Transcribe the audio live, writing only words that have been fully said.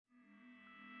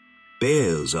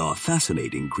Bears are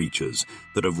fascinating creatures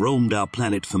that have roamed our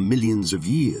planet for millions of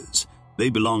years. They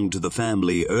belong to the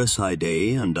family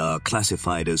Ursidae and are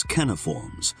classified as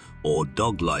caniforms, or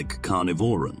dog-like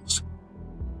carnivorans.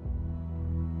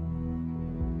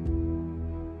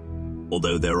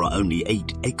 Although there are only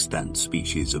 8 extant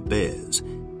species of bears,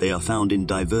 they are found in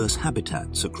diverse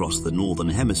habitats across the northern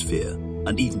hemisphere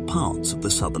and even parts of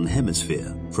the southern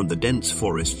hemisphere. From the dense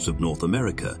forests of North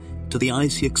America to the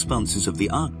icy expanses of the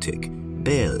Arctic,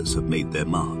 bears have made their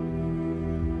mark.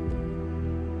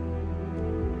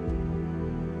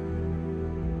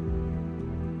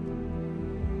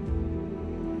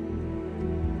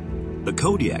 The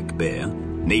Kodiak bear,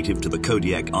 native to the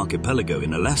Kodiak archipelago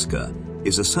in Alaska,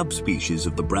 is a subspecies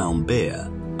of the brown bear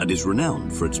and is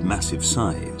renowned for its massive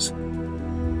size.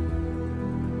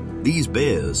 These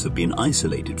bears have been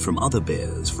isolated from other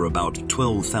bears for about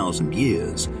 12,000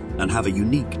 years and have a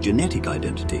unique genetic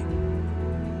identity.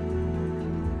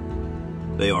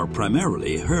 They are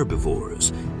primarily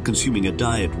herbivores, consuming a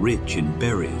diet rich in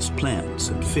berries, plants,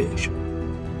 and fish.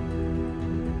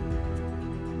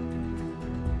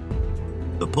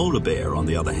 The polar bear, on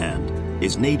the other hand,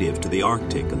 is native to the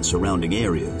Arctic and surrounding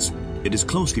areas. It is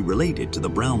closely related to the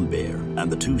brown bear,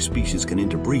 and the two species can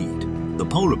interbreed. The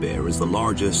polar bear is the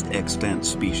largest extant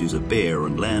species of bear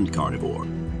and land carnivore.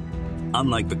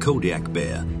 Unlike the Kodiak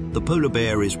bear, the polar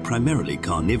bear is primarily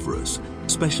carnivorous,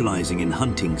 specializing in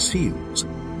hunting seals.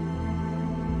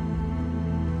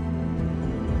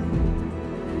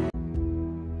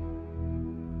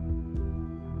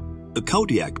 The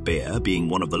Kodiak bear, being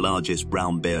one of the largest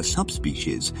brown bear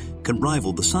subspecies, can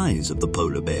rival the size of the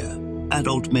polar bear.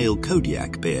 Adult male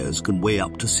Kodiak bears can weigh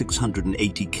up to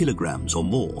 680 kilograms or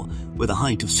more, with a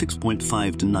height of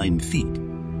 6.5 to 9 feet.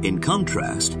 In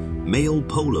contrast, male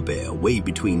polar bear weigh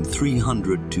between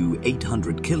 300 to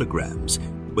 800 kilograms,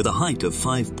 with a height of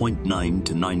 5.9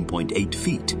 to 9.8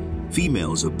 feet.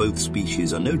 Females of both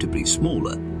species are notably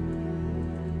smaller.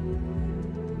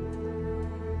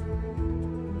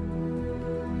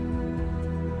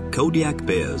 Kodiak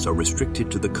bears are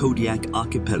restricted to the Kodiak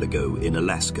archipelago in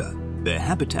Alaska. Their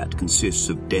habitat consists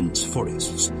of dense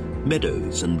forests,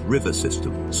 meadows, and river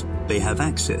systems. They have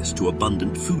access to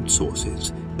abundant food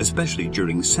sources, especially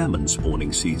during salmon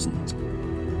spawning seasons.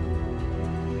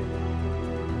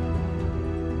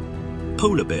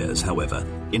 Polar bears, however,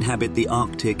 inhabit the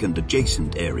Arctic and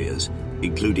adjacent areas,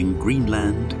 including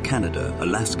Greenland, Canada,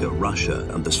 Alaska, Russia,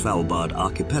 and the Svalbard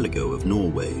archipelago of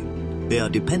Norway. They are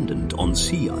dependent on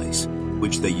sea ice,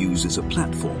 which they use as a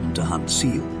platform to hunt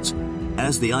seals.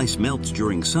 As the ice melts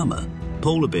during summer,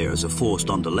 polar bears are forced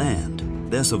onto land.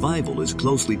 Their survival is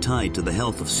closely tied to the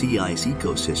health of sea ice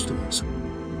ecosystems.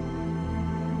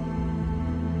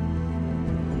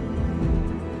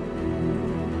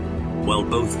 While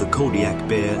both the Kodiak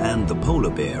bear and the polar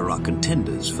bear are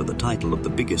contenders for the title of the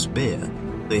biggest bear,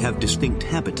 they have distinct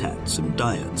habitats and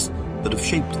diets that have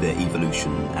shaped their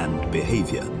evolution and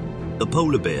behavior. The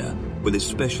polar bear, with its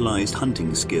specialized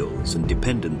hunting skills and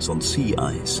dependence on sea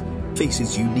ice,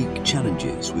 faces unique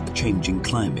challenges with the changing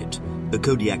climate. The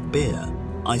Kodiak bear,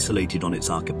 isolated on its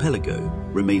archipelago,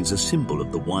 remains a symbol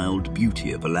of the wild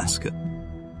beauty of Alaska.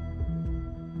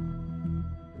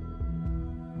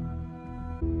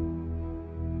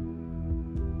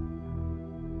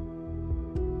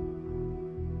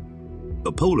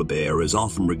 The polar bear is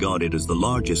often regarded as the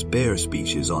largest bear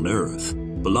species on Earth.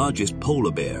 The largest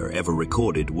polar bear ever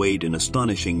recorded weighed an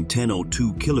astonishing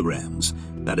 1002 kilograms,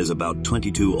 that is about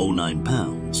 2209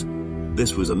 pounds.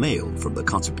 This was a male from the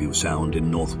Kotzebue Sound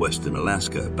in northwestern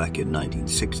Alaska back in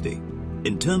 1960.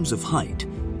 In terms of height,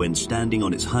 when standing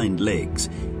on its hind legs,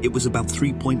 it was about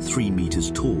 3.3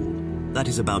 meters tall. That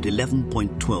is about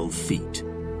 11.12 feet.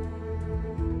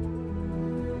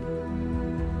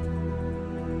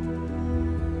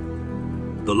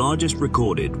 The largest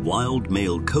recorded wild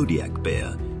male Kodiak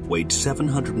bear weighed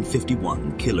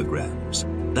 751 kilograms.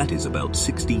 That is about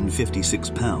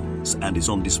 1656 pounds and is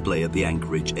on display at the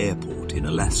Anchorage Airport in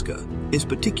Alaska. This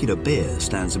particular bear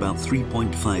stands about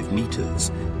 3.5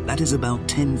 meters. That is about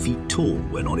 10 feet tall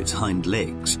when on its hind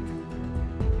legs.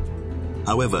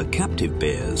 However, captive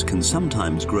bears can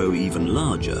sometimes grow even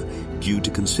larger due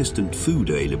to consistent food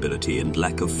availability and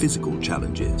lack of physical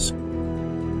challenges.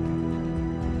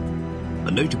 A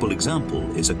notable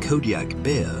example is a Kodiak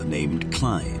bear named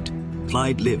Clyde.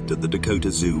 Clyde lived at the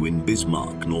Dakota Zoo in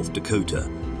Bismarck, North Dakota,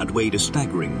 and weighed a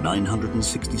staggering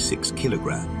 966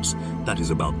 kilograms, that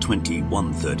is about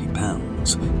 2130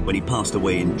 pounds, when he passed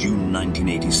away in June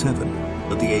 1987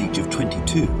 at the age of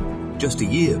 22. Just a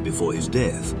year before his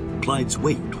death, Clyde's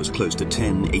weight was close to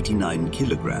 1089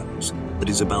 kilograms, that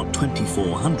is about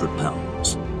 2400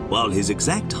 pounds. While his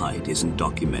exact height isn't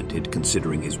documented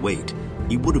considering his weight,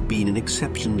 he would have been an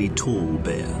exceptionally tall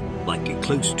bear, likely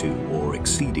close to or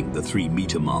exceeding the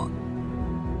 3-meter mark.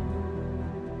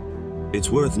 It's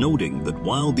worth noting that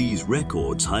while these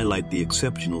records highlight the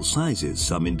exceptional sizes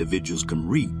some individuals can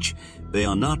reach, they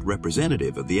are not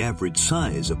representative of the average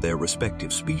size of their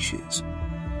respective species.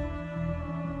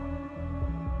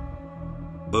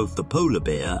 Both the polar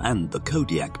bear and the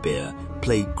Kodiak bear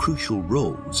play crucial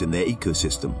roles in their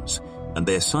ecosystems, and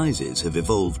their sizes have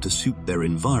evolved to suit their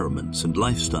environments and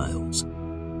lifestyles.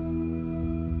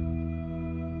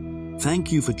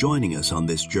 Thank you for joining us on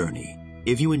this journey.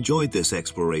 If you enjoyed this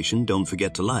exploration, don't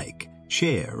forget to like,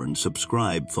 share, and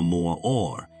subscribe for more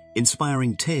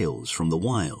awe-inspiring tales from the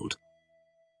wild.